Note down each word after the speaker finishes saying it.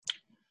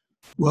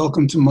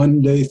Welcome to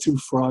Monday through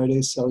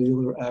Friday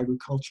Cellular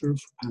Agriculture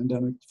for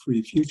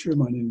Pandemic-Free Future.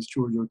 My name is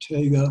George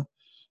Ortega.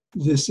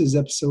 This is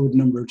episode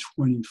number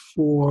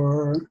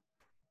 24,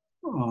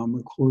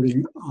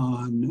 recording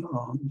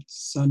on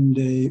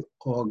Sunday,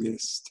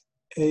 August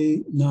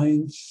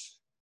 9th,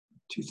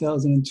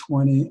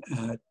 2020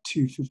 at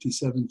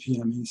 2:57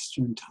 p.m.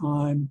 Eastern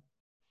Time.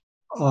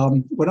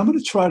 What I'm going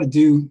to try to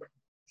do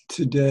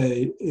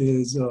today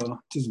is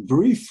just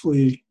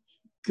briefly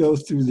go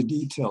through the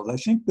details. I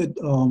think that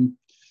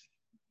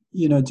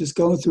just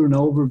going through an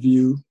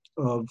overview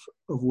of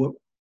what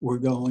we're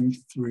going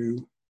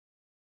through,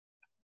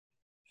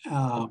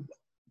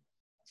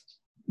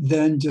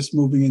 then just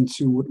moving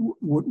into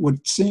what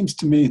seems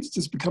to me, it's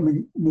just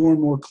becoming more and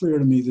more clear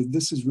to me that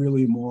this is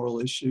really a moral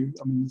issue.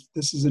 I mean,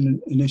 this is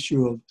an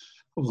issue of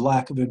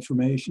lack of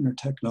information or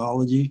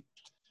technology.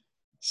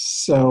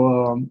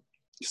 So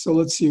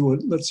let's see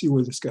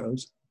where this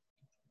goes.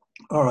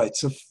 All right,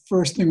 so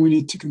first thing we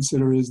need to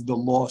consider is the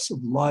loss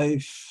of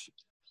life,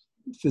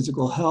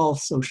 physical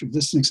health, social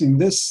distancing.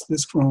 This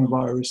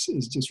coronavirus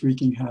is just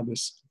wreaking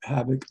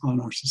havoc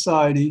on our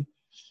society.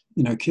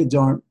 You know, kids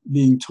aren't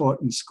being taught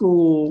in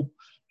school,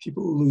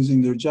 people are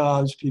losing their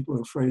jobs, people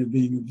are afraid of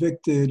being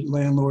evicted,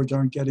 landlords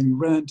aren't getting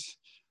rent.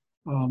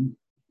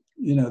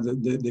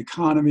 The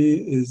economy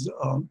is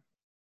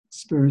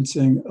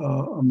experiencing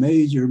a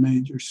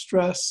major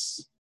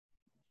stress.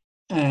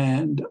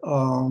 And,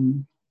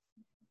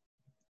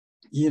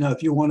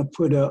 if you want to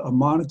put a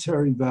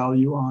monetary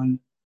value on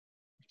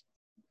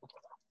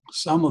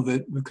some of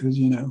it, because,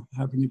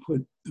 how can you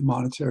put a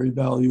monetary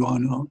value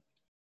on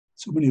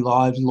so many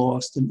lives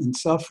lost and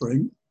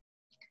suffering?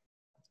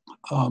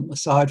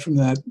 Aside from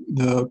that,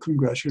 the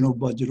Congressional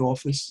Budget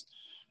Office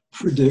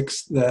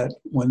predicts that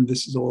when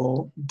this is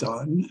all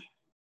done,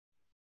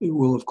 it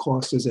will have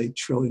cost us $8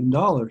 trillion.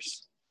 All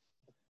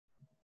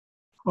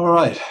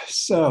right,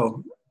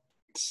 so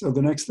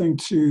the next thing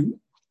to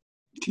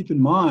keep in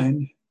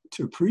mind,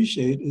 to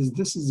appreciate, is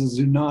this is a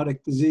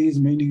zoonotic disease,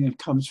 meaning it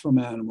comes from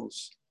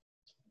animals.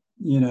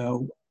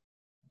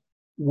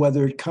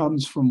 Whether it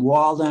comes from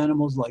wild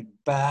animals like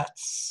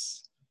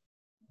bats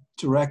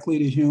directly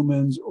to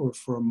humans, or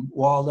from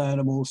wild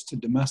animals to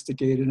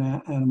domesticated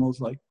animals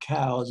like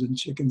cows and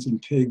chickens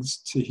and pigs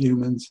to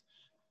humans,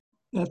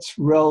 that's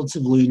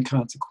relatively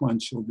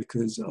inconsequential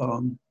because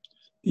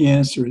the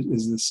answer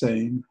is the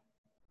same.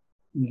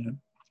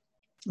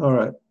 All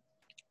right.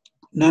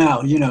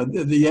 Now,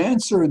 the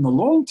answer in the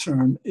long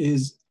term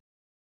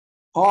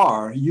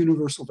are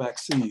universal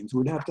vaccines.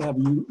 We'd have to have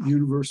a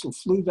universal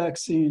flu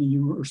vaccine, a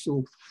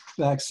universal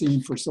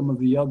vaccine for some of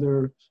the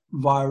other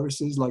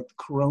viruses like the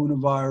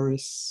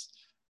coronavirus.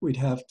 We'd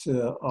have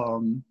to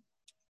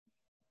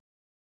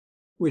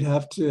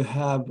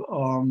have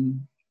all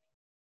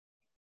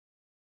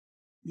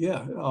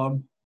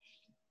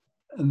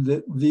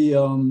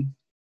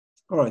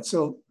right,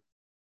 so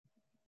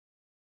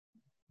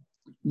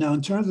now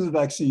in terms of the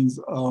vaccines,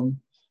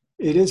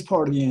 it is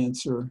part of the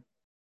answer.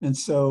 And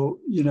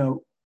so,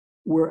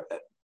 we're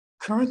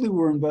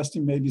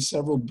investing maybe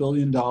several $1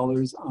 billion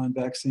on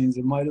vaccines.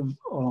 It might have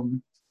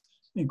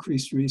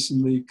increased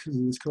recently because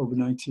of this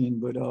COVID-19,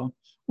 but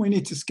we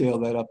need to scale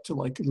that up to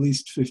like at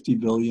least 50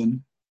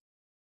 billion,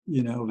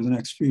 over the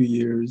next few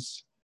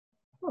years.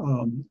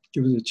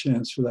 Give us a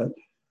chance for that.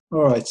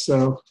 All right,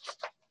 so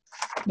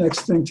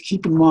next thing to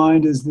keep in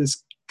mind is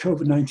this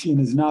COVID-19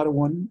 is not a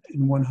 1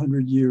 in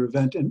 100 year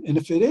event. And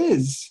if it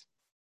is,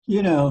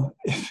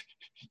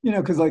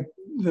 because like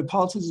the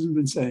politicians have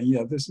been saying,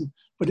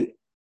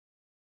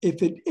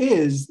 if it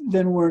is,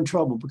 then we're in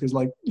trouble because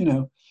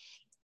the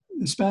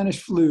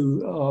Spanish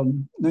flu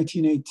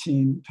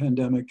 1918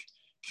 pandemic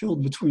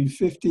killed between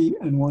 50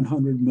 and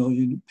 100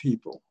 million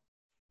people.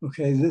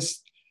 Okay,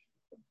 this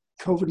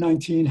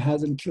COVID-19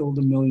 hasn't killed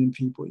 1 million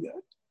people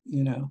yet,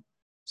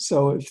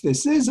 So if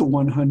this is a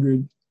 1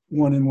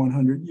 in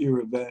 100 year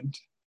event,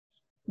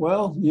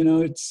 well,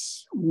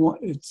 it's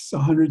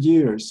 100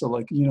 years. So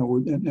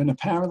and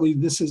apparently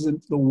this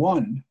isn't the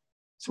one.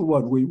 So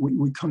what,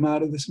 we come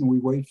out of this and we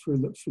wait for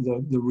the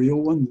real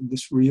one,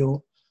 this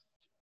real,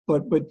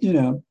 but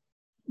the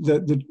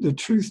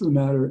truth of the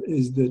matter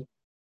is that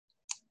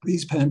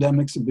these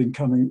pandemics have been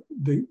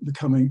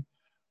becoming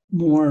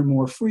more and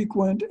more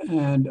frequent,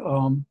 and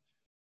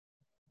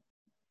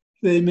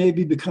they may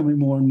be becoming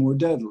more and more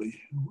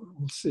deadly.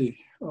 We'll see.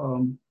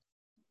 All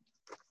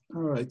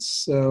right,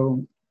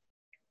 so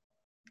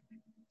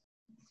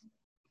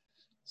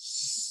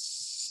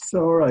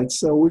all right,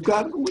 so we've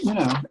got,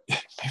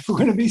 if we're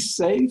going to be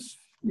safe,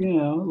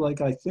 like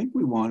I think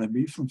we want to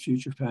be from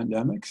future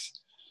pandemics,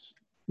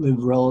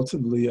 live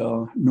relatively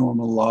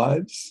normal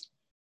lives,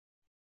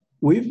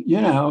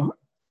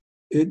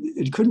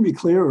 it couldn't be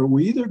clearer.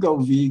 We either go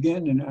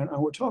vegan, and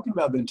we're talking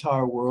about the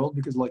entire world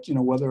because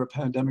whether a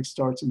pandemic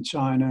starts in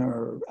China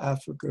or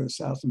Africa,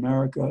 South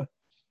America,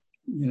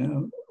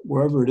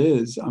 wherever it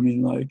is, I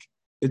mean,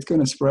 it's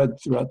going to spread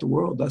throughout the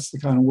world. That's the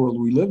kind of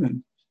world we live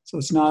in. So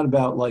it's not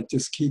about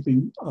just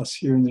keeping us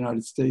here in the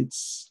United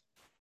States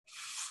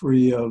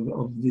free of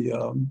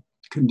the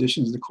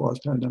conditions that cause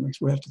pandemics.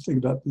 We have to think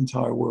about the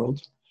entire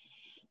world.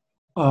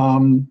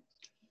 Um,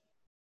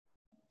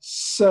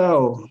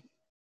 so,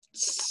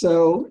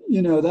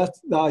 that's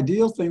the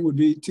ideal thing would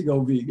be to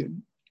go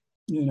vegan.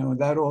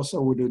 That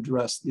also would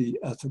address the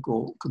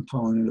ethical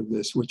component of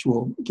this, which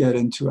we'll get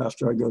into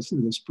after I go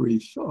through this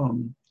brief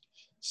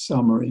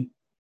summary.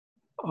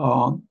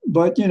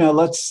 But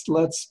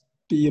let's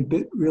be a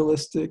bit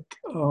realistic.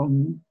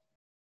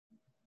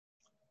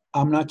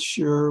 I'm not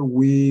sure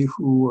we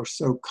who are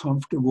so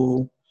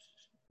comfortable,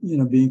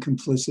 being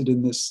complicit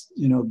in this,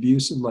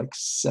 abuse of like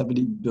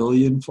 70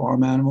 billion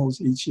farm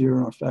animals each year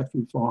on our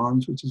factory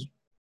farms, which is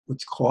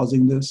what's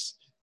causing this,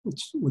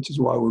 which is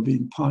why we're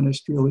being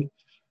punished, really.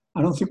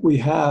 I don't think we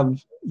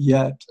have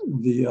yet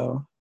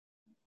the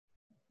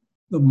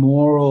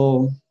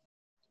moral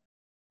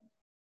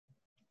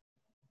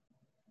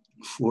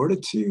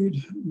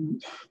fortitude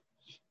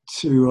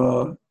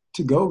to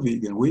go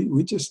vegan.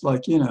 We just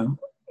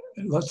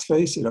let's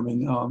face it. I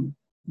mean,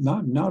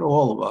 not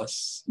all of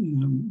us.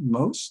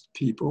 Most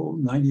people,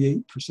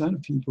 98%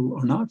 of people,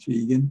 are not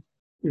vegan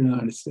in the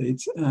United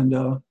States, and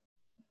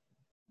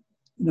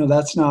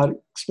that's not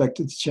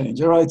expected to change.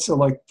 All right, so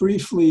like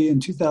briefly in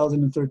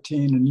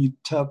 2013, a new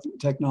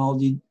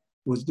technology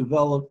was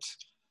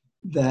developed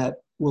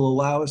that will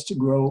allow us to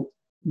grow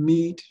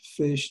meat,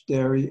 fish,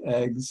 dairy,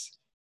 eggs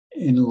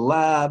in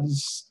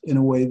labs in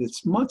a way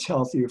that's much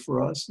healthier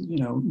for us,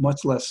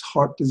 much less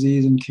heart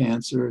disease and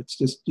cancer. It's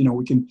just,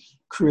 we can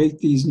create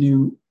these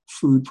new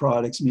food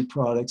products, meat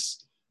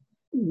products,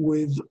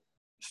 with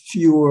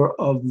fewer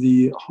of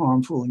the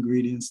harmful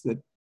ingredients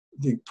that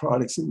the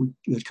products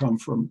that come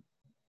from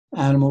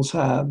animals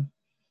have,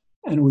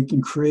 and we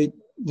can create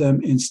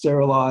them in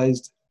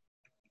sterilized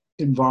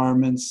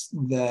environments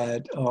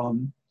that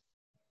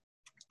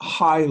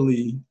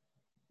highly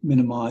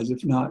minimize,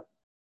 if not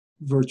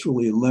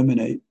virtually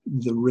eliminate,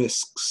 the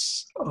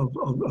risks of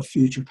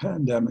future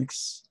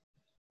pandemics.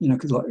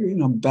 Because a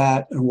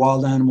bat, a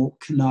wild animal,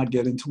 cannot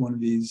get into one of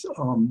these.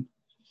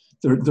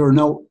 There are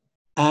no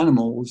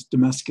animals,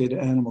 domesticated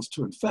animals,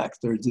 to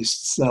infect. There are these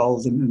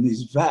cells in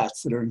these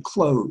vats that are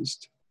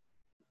enclosed.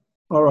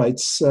 All right,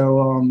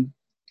 so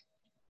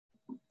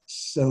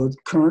the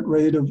current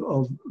rate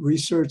of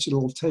research,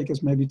 it'll take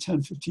us maybe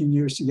 10, 15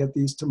 years to get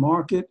these to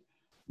market.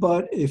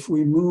 But if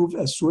we move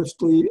as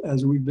swiftly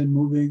as we've been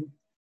moving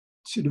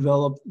to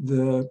develop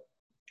the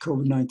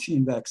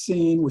COVID-19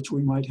 vaccine, which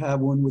we might have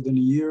one within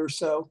a year or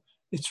so,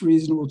 it's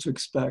reasonable to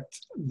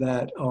expect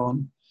that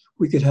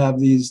we could have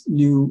these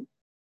new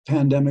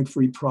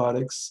pandemic-free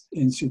products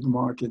in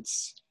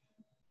supermarkets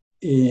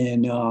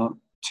in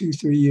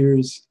 2-3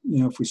 years,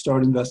 if we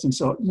start investing.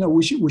 So,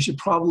 we should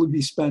probably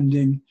be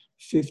spending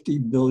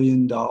 $50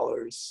 billion,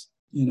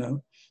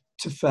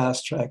 to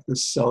fast track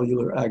this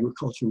cellular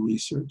agriculture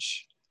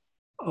research.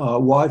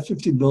 Why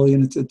 50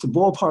 billion? It's a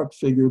ballpark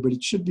figure, but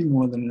it should be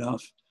more than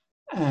enough.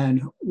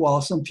 And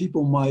while some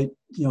people might,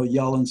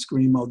 yell and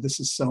scream, "Oh, this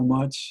is so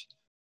much,"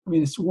 I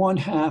mean, it's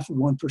 1/2 of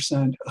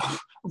 1%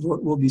 of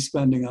what we'll be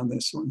spending on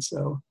this one.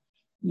 So,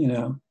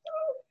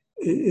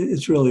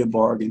 it's really a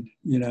bargain,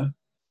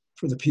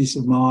 for the peace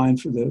of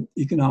mind, for the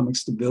economic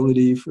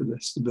stability, for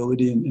the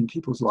stability in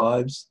people's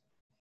lives.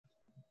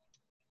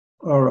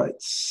 All right,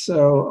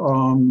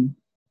 so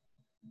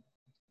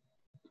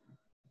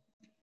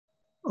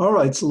all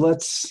right, so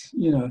let's,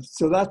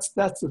 so that's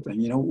the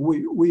thing.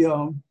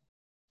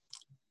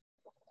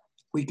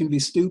 We can be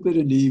stupid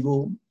and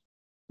evil,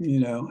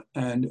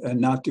 and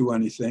not do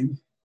anything,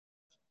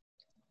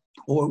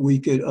 or we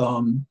could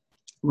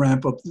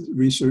ramp up the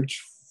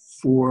research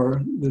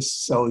for this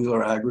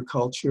cellular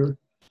agriculture,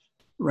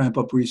 ramp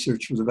up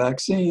research for the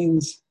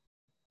vaccines,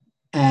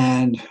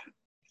 and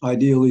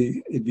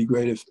ideally, it'd be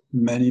great if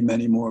many,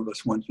 many more of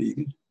us went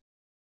vegan.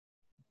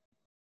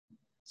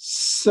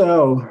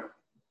 So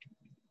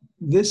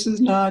this is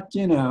not,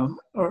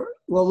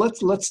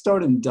 let's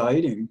start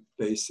indicting,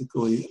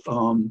 basically.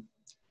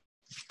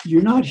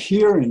 You're not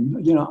hearing,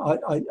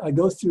 I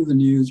go through the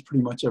news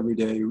pretty much every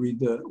day, read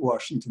the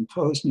Washington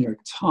Post, New York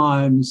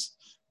Times,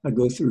 I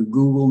go through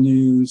Google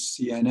News,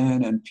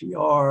 CNN,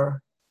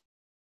 NPR,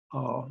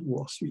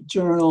 Wall Street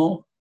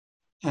Journal,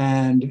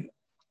 and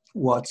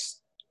watch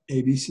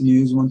ABC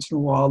News once in a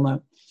while.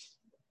 Now,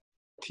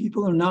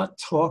 people are not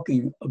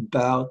talking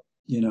about,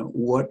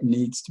 what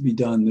needs to be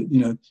done.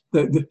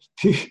 The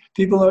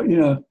people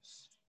are,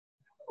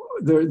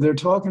 they're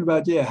talking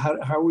about, how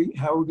are we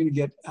going to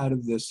get out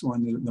of this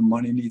one? The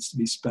money needs to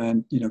be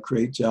spent,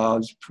 create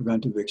jobs,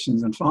 prevent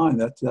evictions, and fine,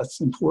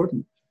 that's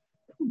important.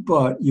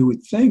 But you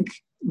would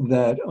think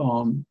that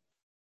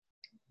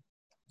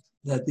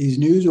that these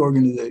news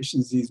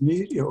organizations, these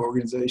media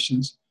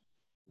organizations,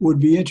 would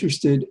be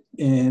interested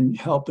in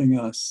helping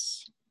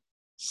us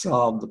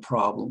solve the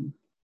problem,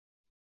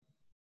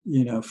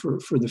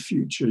 for the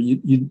future.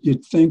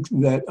 You'd think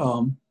that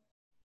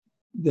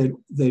that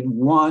they'd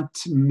want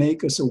to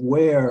make us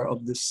aware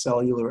of this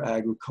cellular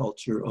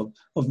agriculture, of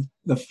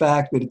the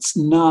fact that it's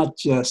not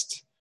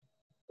just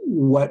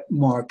wet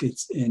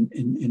markets in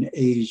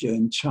Asia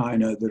and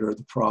China that are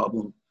the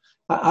problem.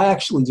 I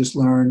actually just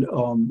learned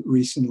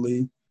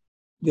recently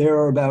there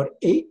are about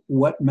 8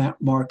 wet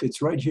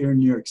markets right here in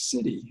New York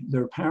City.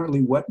 There are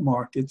apparently wet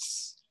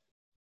markets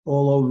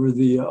all over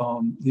the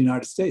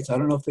United States. I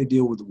don't know if they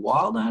deal with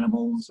wild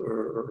animals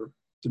or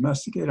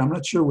domesticated. I'm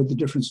not sure what the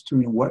difference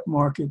between a wet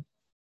market.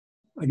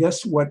 I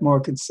guess wet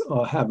markets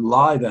have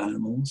live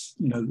animals,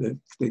 you know, that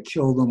they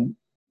kill them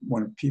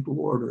when people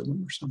order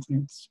them or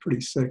something. It's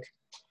pretty sick.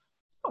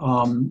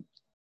 Um,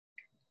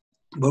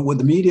 but what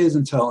the media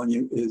isn't telling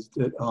you is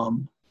that,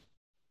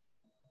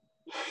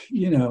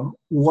 you know,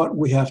 what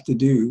we have to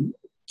do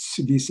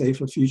to be safe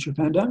for future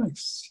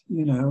pandemics,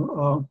 you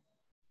know,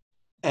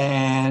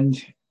 and,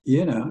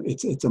 you know,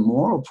 it's a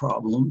moral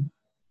problem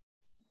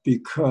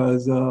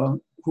because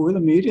who are the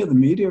media? The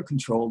media are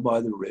controlled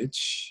by the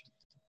rich,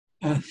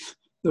 and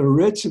the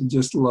rich have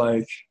just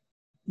like,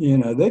 you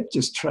know, they've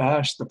just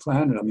trashed the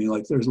planet. I mean,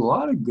 like, there's a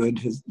lot of good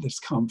that's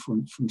come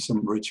from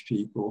some rich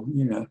people.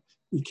 You know,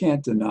 you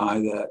can't deny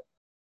that.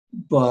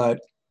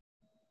 But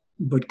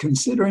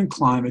considering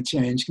climate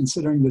change,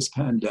 considering this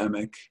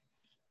pandemic,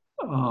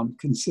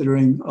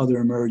 considering other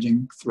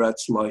emerging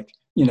threats like,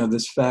 you know,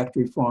 this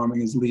factory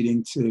farming is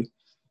leading to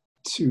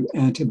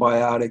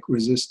antibiotic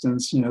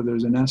resistance. You know,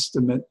 there's an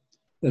estimate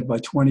that by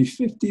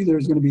 2050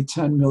 there's going to be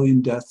 10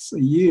 million deaths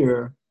a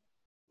year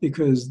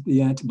because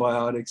the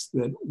antibiotics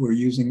that we're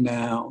using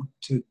now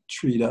to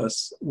treat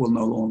us will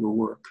no longer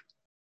work.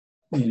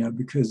 You know,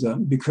 because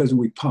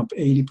we pump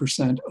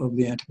 80% of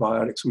the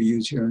antibiotics we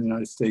use here in the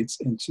United States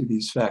into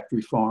these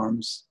factory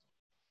farms.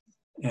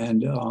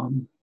 And I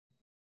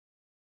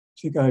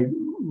think I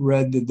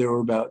read that there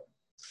were about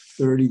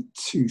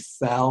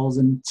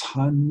 32,000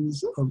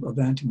 tons of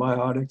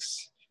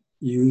antibiotics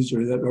used,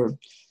 or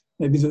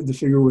maybe the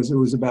figure was, it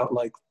was about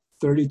like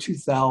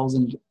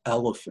 32,000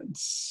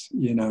 elephants.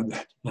 You know,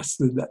 that's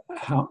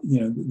how, you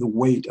know, the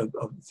weight of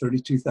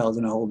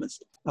 32,000 elephants.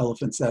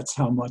 That's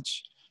how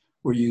much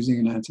we're using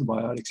in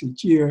antibiotics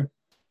each year.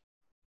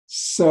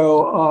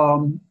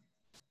 So,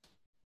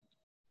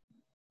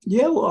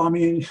 yeah, well, I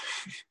mean,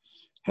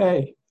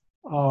 hey,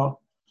 the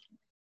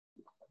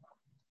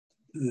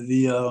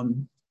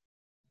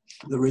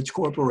rich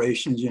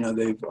corporations, you know,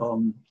 they've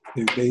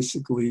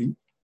basically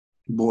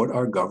bought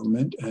our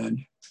government, and,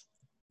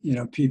 you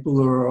know,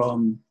 people are,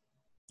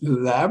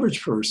 the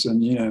average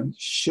person, you know,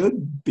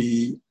 should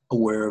be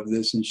aware of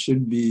this and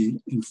should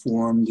be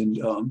informed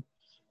and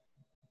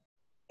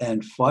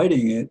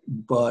fighting it.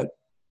 But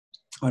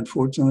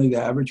unfortunately,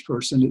 the average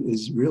person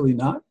is really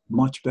not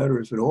much better,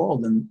 if at all,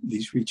 than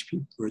these rich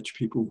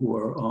people who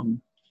are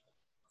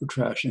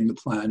trashing the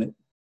planet.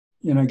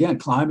 You know, again,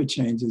 climate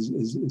change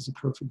is a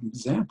perfect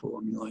example.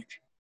 I mean, like,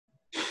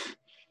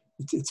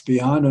 it's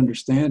beyond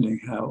understanding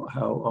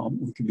how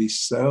we can be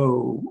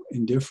so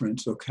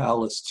indifferent, so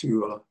callous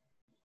to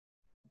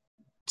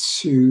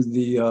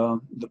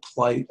the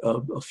plight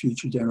of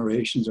future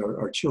generations,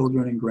 our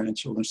children and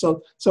grandchildren.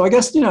 So I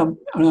guess, you know,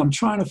 I'm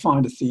trying to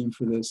find a theme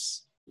for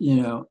this. You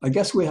know, I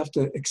guess we have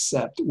to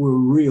accept we're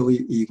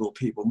really evil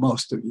people,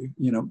 most of you.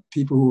 You know,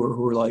 people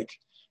who are like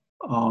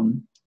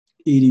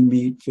eating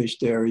meat, fish,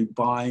 dairy,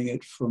 buying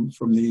it from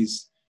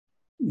these,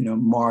 you know,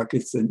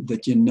 markets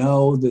that you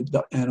know that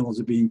the animals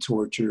are being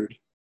tortured,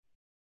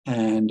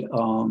 and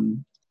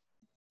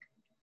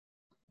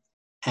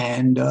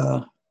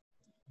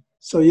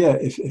so yeah,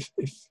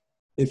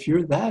 if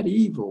you're that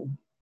evil,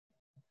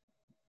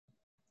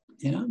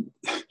 you know,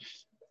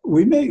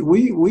 we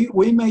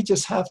may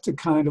just have to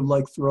kind of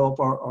like throw up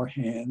our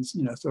hands,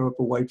 you know, throw up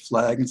a white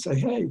flag and say,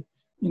 hey,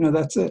 you know,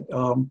 that's it.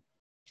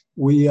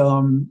 We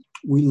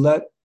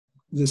let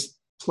this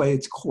play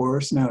its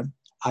course. Now,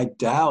 I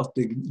doubt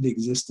the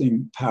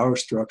existing power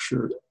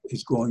structure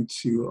is going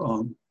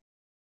to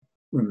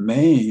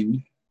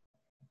remain,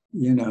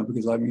 you know,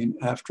 because I mean,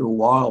 after a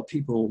while,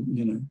 people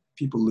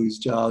lose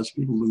jobs,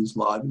 people lose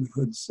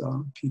livelihoods,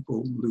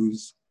 people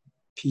lose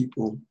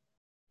people,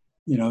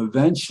 you know,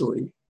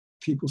 eventually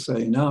people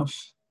say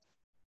enough.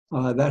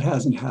 That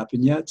hasn't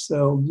happened yet.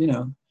 So, you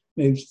know,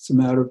 maybe it's a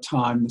matter of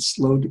time, the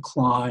slow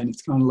decline.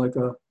 It's kind of like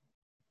a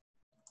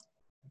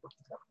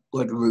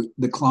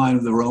decline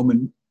of the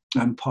Roman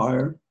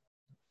Empire.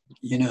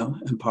 You know,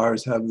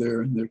 empires have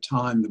their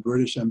time, the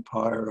British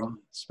Empire,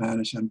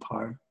 Spanish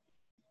Empire,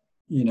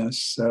 you know,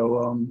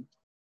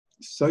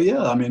 so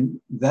yeah, I mean,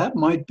 that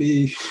might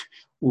be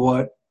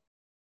what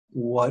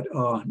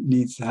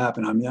needs to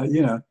happen. I mean,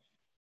 you know,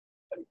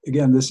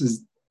 again, this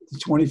is the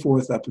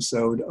 24th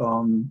episode.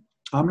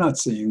 I'm not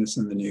seeing this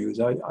in the news.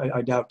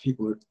 I doubt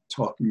people are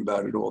talking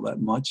about it all that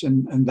much,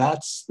 and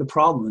that's the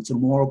problem. It's a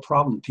moral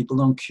problem. People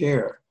don't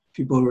care.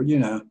 People are, you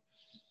know,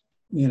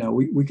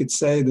 we could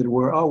say that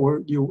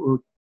we're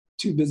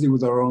too busy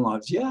with our own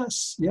lives.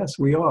 Yes,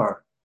 we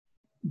are.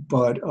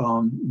 But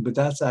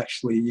that's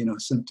actually, you know,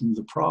 symptoms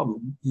of the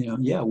problem. You know,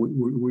 yeah,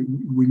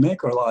 we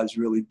make our lives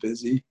really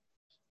busy.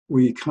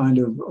 We kind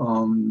of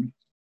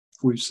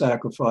we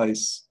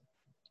sacrifice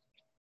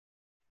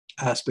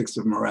aspects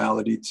of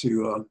morality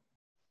to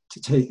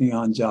taking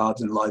on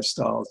jobs and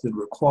lifestyles that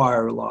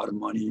require a lot of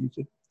money,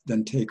 that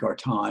then take our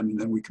time, and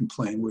then we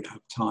complain we don't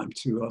have time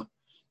to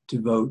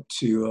devote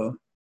to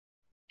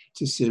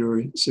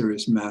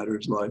serious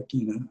matters like,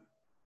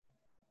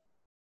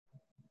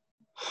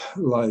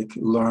 like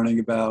learning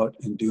about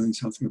and doing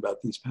something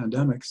about these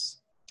pandemics.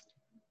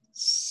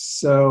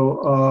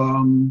 So,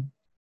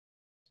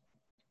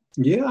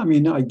 yeah, I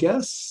mean, I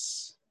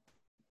guess,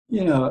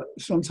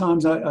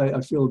 sometimes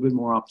I feel a bit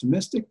more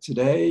optimistic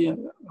today.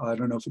 I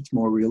don't know if it's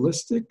more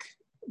realistic,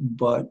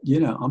 but,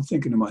 I'm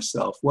thinking to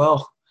myself,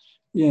 well,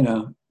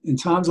 in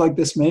times like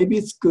this, maybe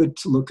it's good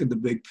to look at the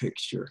big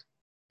picture.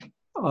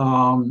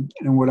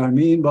 And what I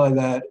mean by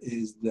that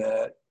is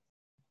that,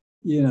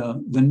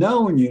 the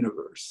known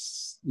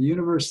universe, the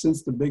universe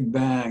since the Big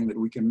Bang that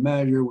we can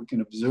measure, we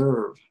can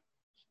observe,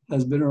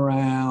 has been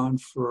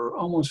around for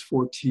almost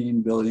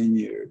 14 billion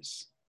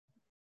years.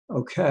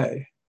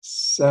 Okay,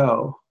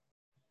 so,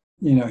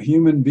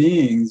 human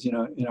beings,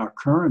 in our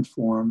current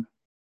form,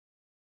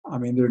 I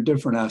mean, there are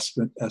different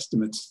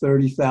estimates,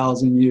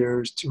 30,000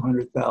 years,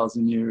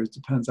 200,000 years,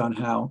 depends on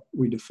how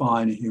we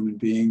define a human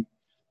being.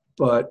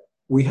 But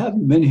we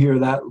haven't been here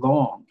that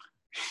long,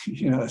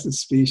 as a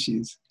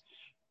species.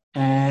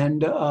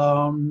 And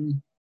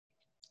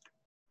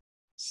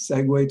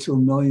segue to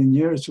 1,000,000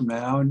 years from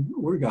now, and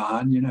we're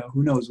gone.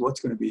 Who knows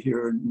what's going to be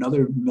here in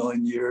another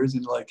 1,000,000 years,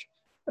 and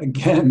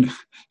again,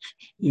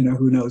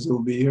 who knows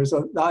who'll be here.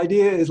 So the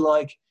idea is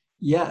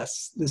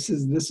yes,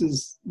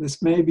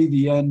 this may be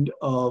the end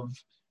of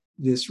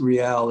this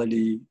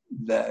reality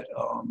that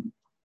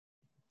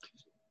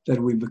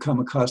that we've become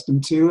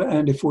accustomed to,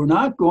 and if we're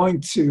not going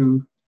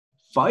to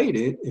fight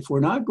it, if we're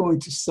not going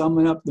to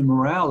summon up the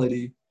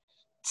morality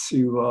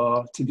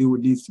to do what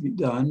needs to be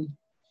done,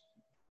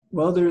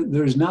 well,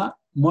 there's not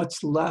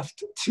much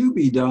left to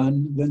be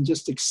done than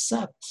just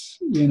accept,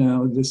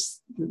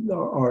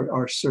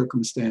 our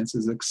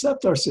circumstances,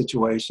 accept our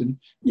situation.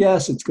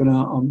 Yes, it's going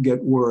to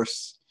get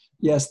worse.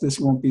 Yes, this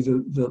won't be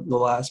the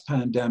last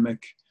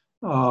pandemic.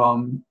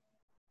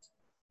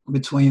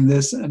 Between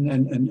this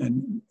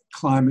and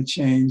climate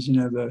change,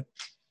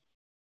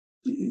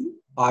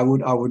 I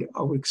would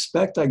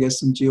expect, I guess,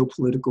 some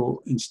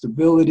geopolitical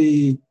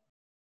instability.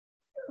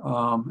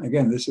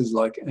 Again, this is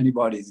like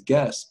anybody's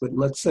guess, but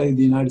let's say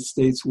the United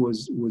States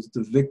was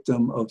the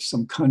victim of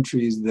some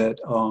countries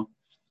that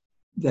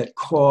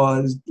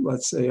caused,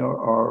 let's say,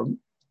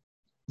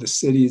 the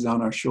cities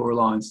on our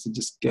shorelines to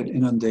just get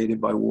inundated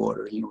by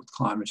water, with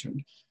climate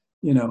change.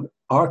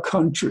 Our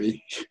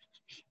country,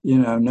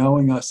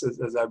 knowing us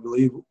as I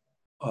believe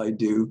I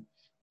do,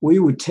 we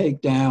would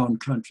take down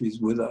countries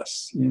with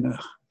us.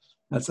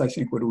 That's, I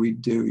think, what we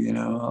do.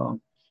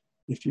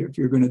 If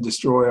you're going to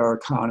destroy our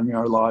economy,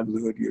 our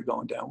livelihood, you're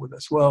going down with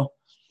us. Well,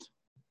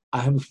 I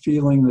have a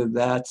feeling that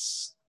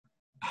that's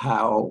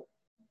how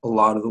a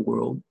lot of the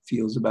world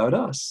feels about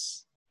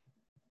us.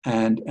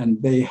 And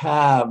they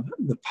have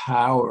the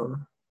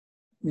power,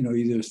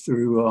 either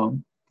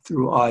through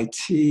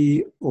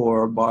IT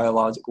or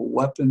biological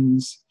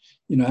weapons.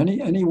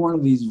 Any one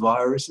of these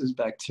viruses,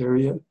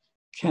 bacteria,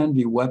 can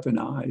be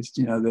weaponized.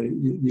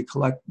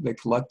 They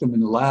collect them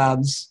in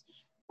labs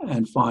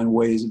and find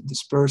ways of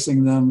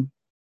dispersing them.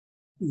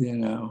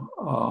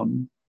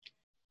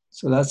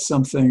 So that's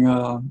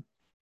something.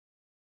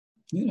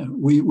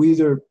 We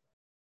either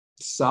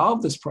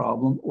solve this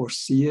problem or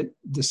see it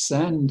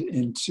descend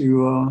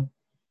into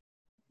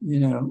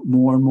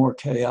more and more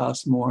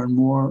chaos, more and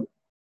more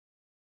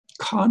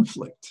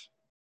conflict,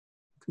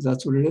 because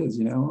that's what it is.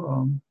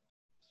 Who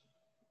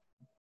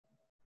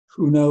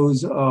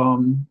knows?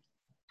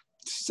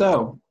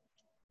 So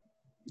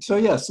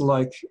yes,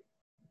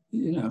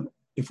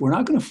 if we're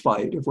not going to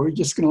fight, if we're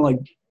just going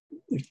to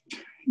if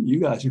you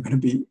guys are going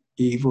to be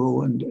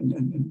evil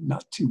and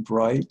not too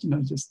bright,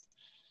 just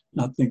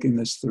not thinking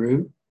this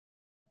through,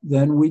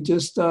 then we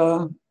just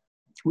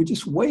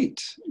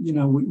wait.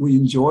 We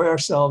enjoy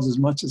ourselves as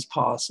much as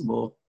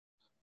possible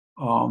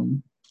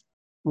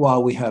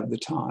while we have the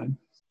time.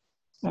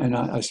 And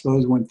I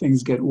suppose when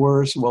things get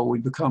worse, well, we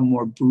become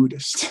more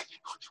Buddhist.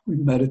 We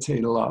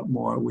meditate a lot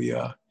more. We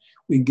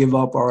give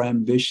up our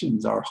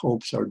ambitions, our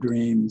hopes, our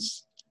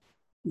dreams.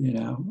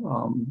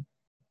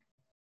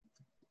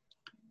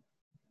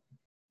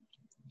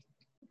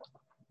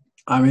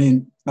 I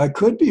mean, I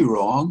could be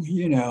wrong.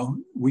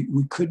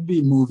 We could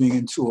be moving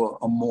into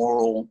a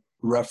moral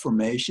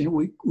reformation.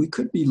 We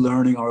could be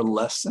learning our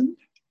lesson.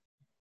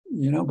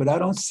 But I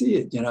don't see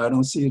it. I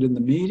don't see it in the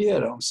media.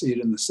 I don't see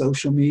it in the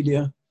social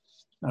media.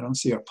 I don't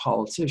see our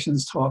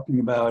politicians talking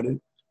about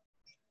it.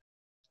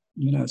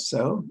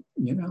 So,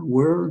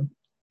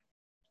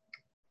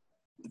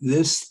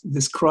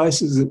 this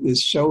crisis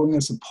is showing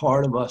us a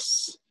part of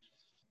us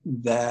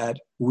that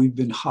we've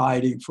been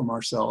hiding from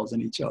ourselves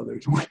and each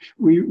other.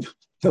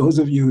 Those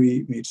of you who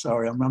eat meat,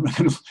 sorry, I'm not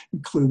going to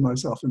include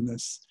myself in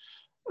this.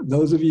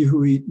 Those of you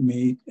who eat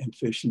meat and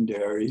fish and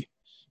dairy,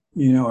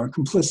 are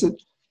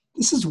complicit.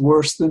 This is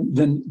worse than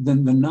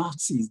the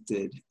Nazis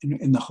did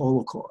in the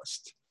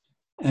Holocaust.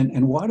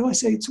 And why do I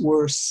say it's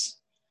worse?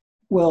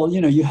 Well,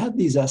 you had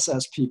these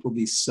SS people,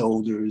 these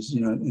soldiers,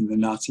 in the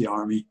Nazi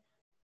army,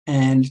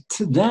 And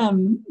to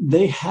them,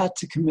 they had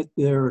to commit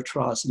their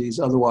atrocities,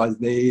 otherwise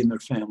they and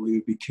their family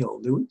would be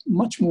killed. They were a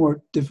much more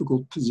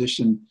difficult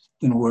position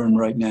than we're in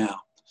right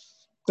now.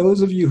 Those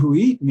of you who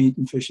eat meat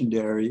and fish and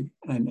dairy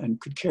and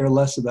could care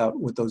less about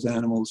what those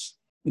animals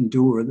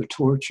endure, the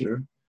torture,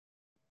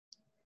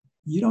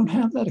 you don't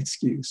have that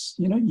excuse.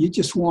 You know, you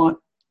just want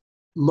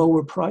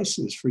lower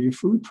prices for your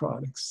food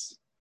products.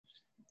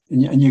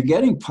 And you're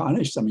getting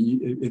punished. I mean,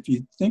 if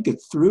you think it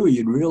through,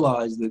 you'd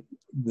realize that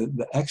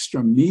the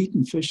extra meat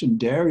and fish and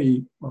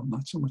dairy, well,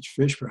 not so much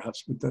fish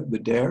perhaps, but the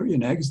dairy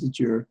and eggs that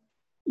you're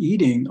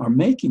eating are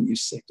making you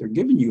sick. They're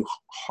giving you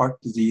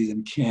heart disease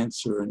and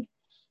cancer, and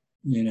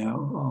you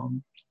know,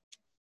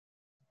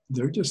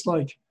 they're just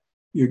like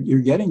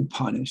you're getting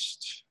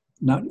punished.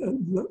 Not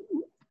the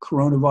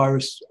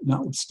coronavirus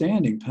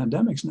notwithstanding,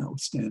 pandemics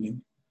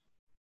notwithstanding.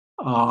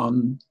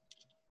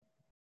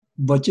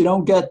 But you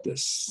don't get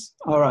this.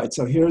 All right,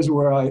 so here's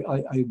where I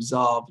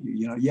absolve you.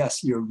 You know,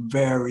 yes, you're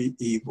very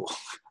evil.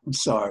 I'm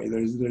sorry.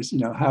 There's, you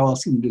know, how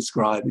else can you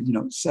describe it? You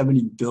know,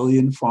 70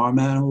 billion farm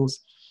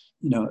animals.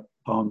 You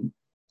know,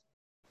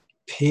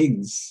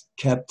 pigs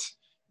kept,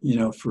 you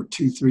know, for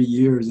 2-3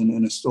 years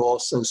in a stall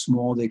so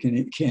small they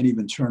can't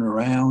even turn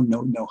around.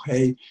 No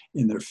hay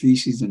in their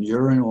feces and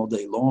urine all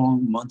day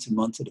long, months and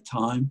months at a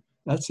time.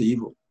 That's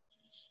evil.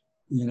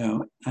 You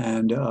know,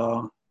 and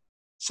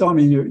so, I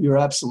mean, your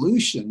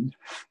absolution,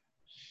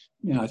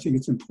 you know, I think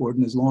it's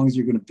important. As long as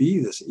you're going to be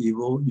this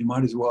evil, you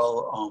might as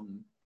well,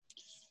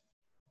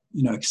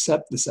 you know,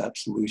 accept this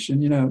absolution.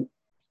 You know,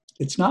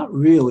 it's not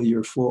really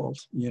your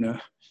fault. You know,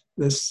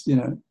 this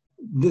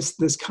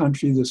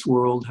country, this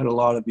world had a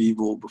lot of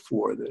evil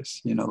before this.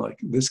 You know, like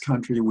this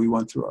country, we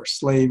went through our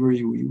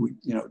slavery. We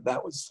you know,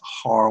 that was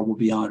horrible,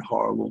 beyond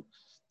horrible.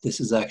 This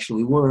is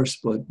actually worse.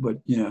 But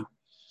you know,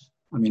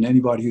 I mean,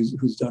 anybody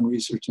who's done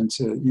research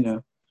into, you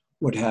know,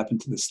 what happened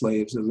to the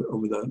slaves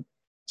over the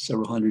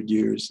several hundred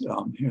years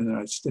here in the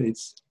United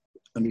States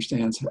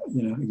understands,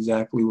 you know,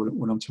 exactly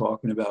what I'm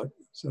talking about.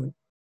 It's a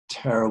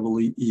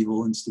terribly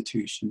evil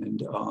institution,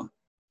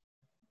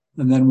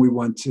 and then we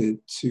went to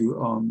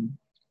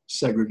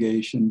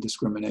segregation,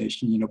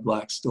 discrimination. You know,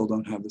 blacks still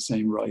don't have the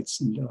same rights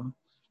and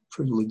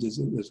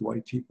privileges as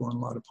white people in a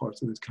lot of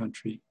parts of this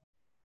country.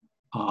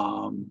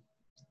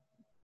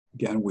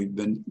 Again, we've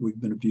been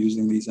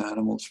abusing these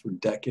animals for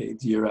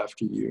decades, year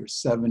after year,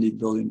 70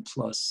 billion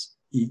plus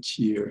each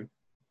year.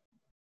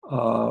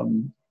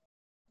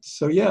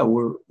 So yeah,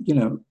 you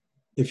know,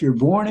 if you're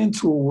born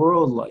into a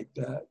world like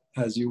that,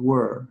 as you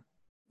were,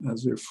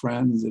 as your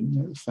friends and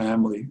your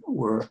family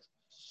were,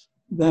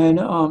 then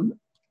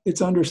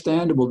it's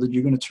understandable that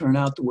you're going to turn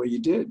out the way you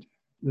did,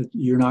 that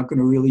you're not going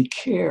to really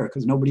care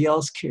because nobody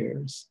else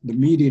cares. The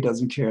media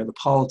doesn't care. The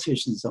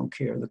politicians don't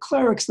care. The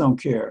clerics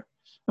don't care.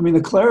 I mean,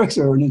 the clerics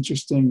are an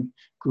interesting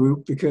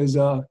group because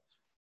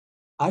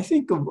I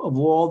think of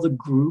all the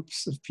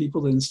groups of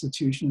people, the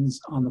institutions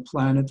on the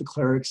planet, the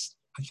clerics,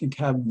 I think,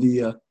 have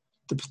the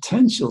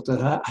potential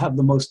to have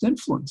the most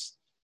influence.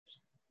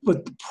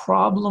 But the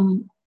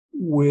problem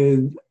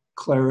with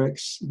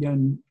clerics,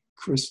 again,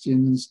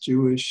 Christians,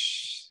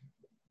 Jewish,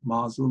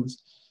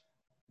 Muslims,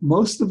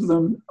 most of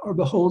them are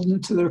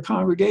beholden to their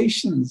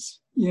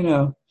congregations. You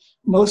know,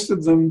 most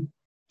of them,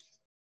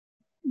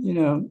 you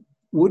know,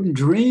 wouldn't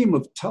dream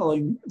of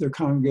telling their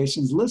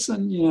congregations,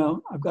 listen, you know,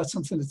 I've got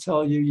something to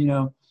tell you, you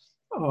know,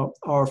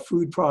 our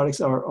food products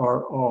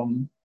are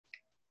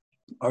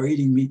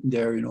eating meat and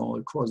dairy and all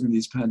are causing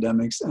these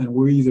pandemics, and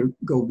we're either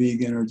go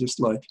vegan or just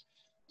like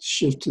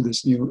shift to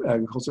this new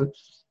agriculture.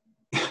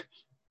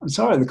 I'm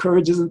sorry, the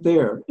courage isn't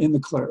there in the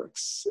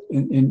clerics,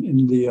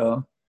 in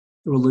the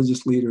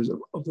religious leaders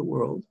of the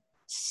world.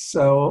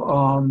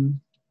 So,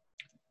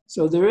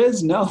 so there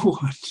is no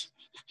one.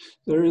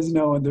 There is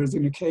no one. There's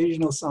an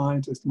occasional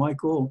scientist,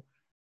 Michael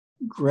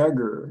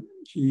Greger.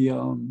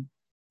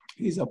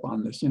 He's up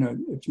on this. You know,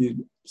 if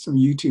you some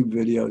YouTube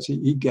videos,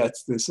 he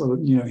gets this. So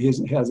you know, he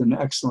has an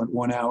excellent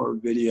 1-hour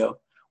video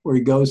where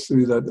he goes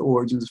through the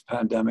origins of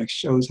pandemics,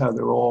 shows how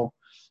they're all,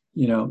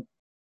 you know,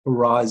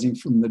 arising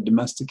from the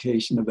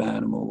domestication of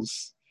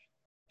animals,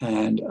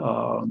 and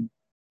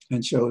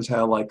shows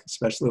how, like,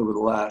 especially over the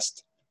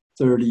last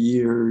 30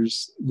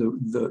 years,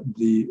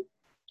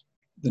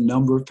 the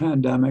number of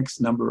pandemics,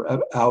 number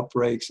of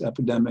outbreaks,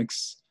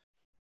 epidemics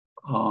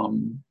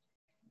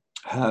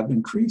have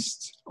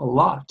increased a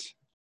lot.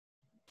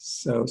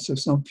 So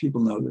some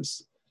people know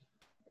this.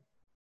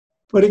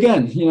 But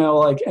again, you know,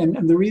 like,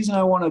 and the reason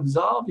I want to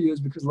absolve you is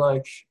because,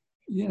 like,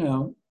 you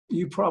know,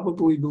 you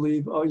probably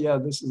believe, oh yeah,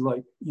 this is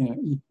like, you know,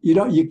 you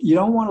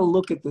don't want to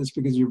look at this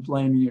because you're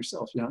blaming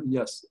yourself. You know,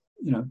 yes,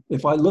 you know,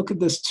 if I look at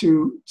this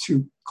too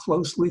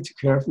closely, too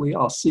carefully,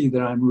 I'll see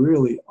that I'm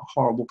really a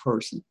horrible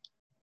person.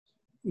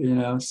 You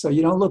know, so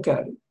you don't look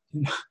at it,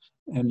 you know,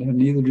 and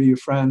neither do your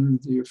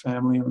friends, or your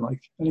family, or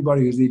like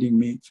anybody who's eating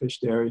meat, fish,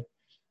 dairy.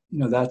 You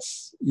know,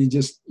 that's,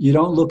 you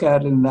don't look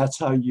at it, and that's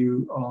how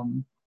you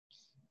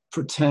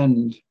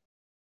pretend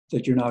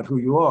that you're not who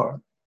you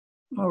are.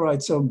 All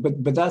right, so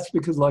but that's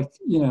because, like,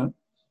 you know,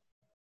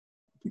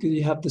 because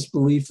you have this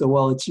belief that,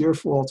 well, it's your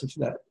fault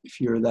if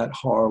you're that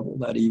horrible,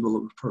 that evil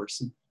of a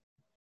person.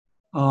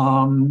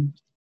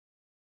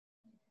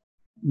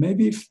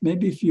 Maybe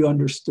if you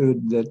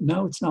understood that,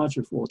 no, it's not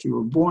your fault. You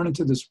were born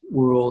into this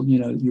world,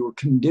 you were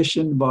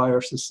conditioned by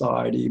our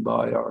society,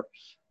 by our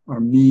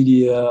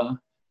media,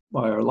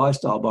 by our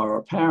lifestyle, by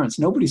our parents.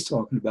 Nobody's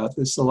talking about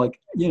this. So like,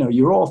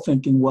 you're all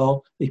thinking,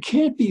 well, it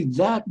can't be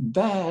that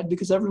bad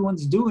because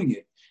everyone's doing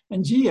it.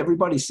 And gee,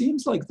 everybody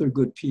seems like they're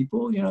good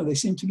people. They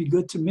seem to be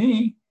good to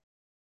me,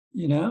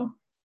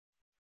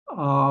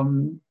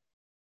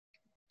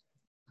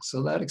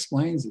 So that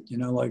explains it,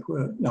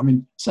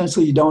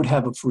 essentially you don't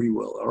have a free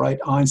will, all right?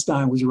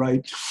 Einstein was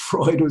right,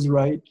 Freud was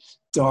right,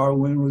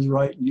 Darwin was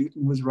right,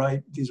 Newton was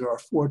right. These are our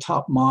four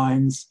top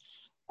minds.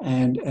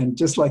 And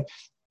just like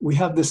we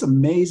have this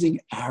amazing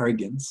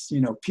arrogance,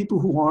 people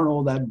who aren't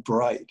all that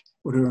bright,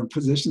 or are in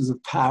positions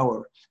of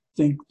power,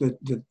 think that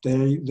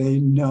they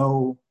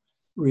know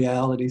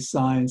reality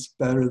science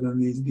better than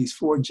these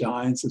four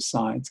giants of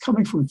science,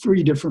 coming from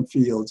three different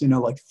fields,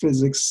 like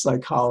physics,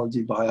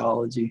 psychology,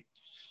 biology.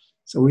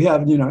 So we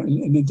have,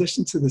 in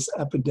addition to this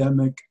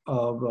epidemic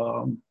of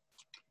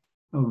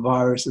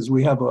viruses,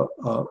 we have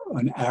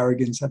an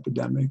arrogance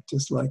epidemic,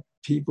 just like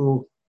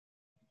people.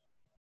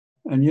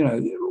 And,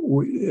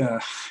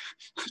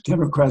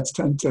 Democrats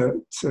tend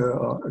to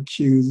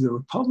accuse the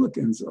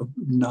Republicans of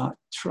not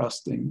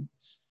trusting,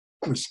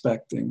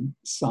 respecting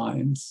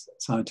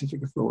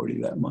scientific authority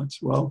that much.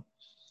 Well,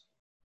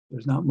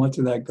 there's not much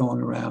of that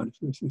going around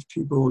if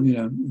people,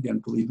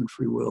 again, believe in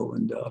free will.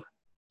 And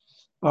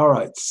all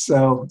right,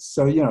 so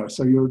you're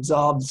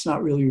absolved. It's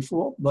not really your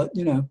fault, but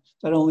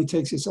that only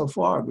takes you so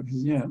far,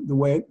 because the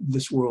way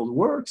this world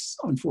works,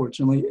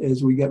 unfortunately,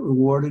 is we get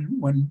rewarded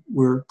when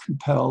we're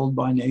compelled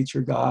by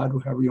nature, God,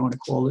 whatever you want to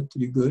call it, to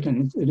do good,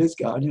 and it is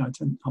God.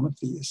 I'm a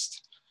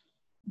theist,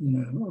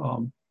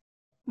 and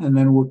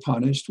then we're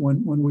punished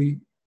when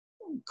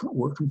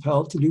we're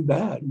compelled to do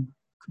bad,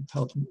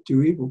 compelled to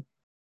do evil.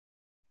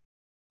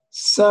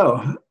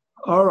 So,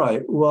 all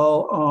right,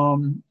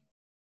 well.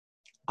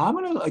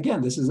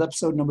 Again, this is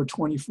episode number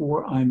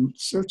 24. I'm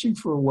searching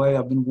for a way.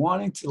 I've been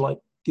wanting to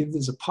give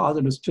this a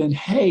positive spin.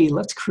 Hey,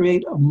 let's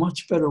create a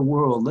much better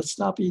world. Let's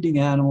stop eating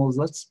animals.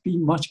 Let's be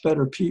much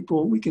better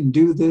people. We can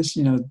do this,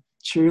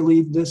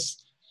 cheerlead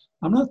this.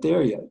 I'm not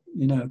there yet,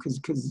 because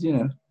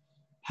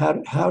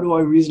how do I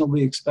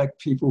reasonably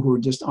expect people who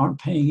just aren't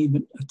paying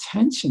even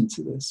attention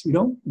to this? We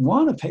don't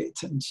want to pay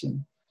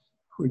attention.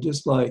 We're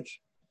just like,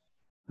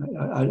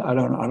 I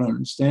don't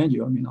understand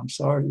you. I'm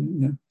sorry,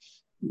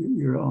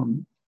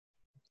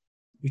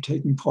 you're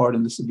taking part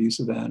in this abuse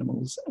of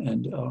animals,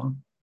 and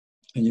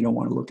you don't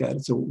want to look at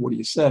it. So what do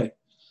you say?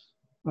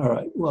 All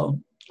right,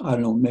 well, I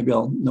don't know, maybe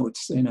I'll know what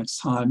to say next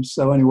time.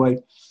 So anyway,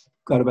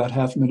 got about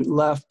half a minute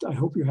left. I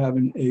hope you're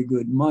having a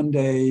good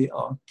Monday.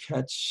 I'll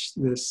catch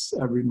this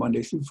every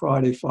Monday through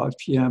Friday, 5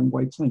 p.m.,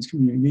 White Plains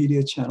Community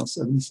Media, channel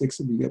 76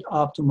 if you get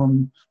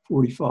Optimum,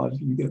 45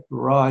 if you get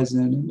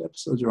Verizon, and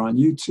episodes are on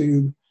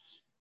YouTube.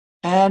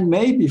 And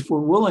maybe if we're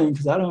willing,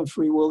 because I don't have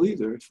free will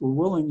either, if we're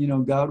willing,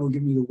 God will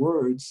give me the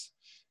words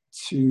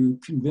to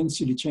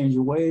convince you to change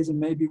your ways, and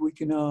maybe we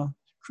can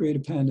create a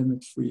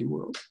pandemic-free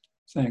world.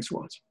 Thanks for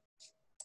watching.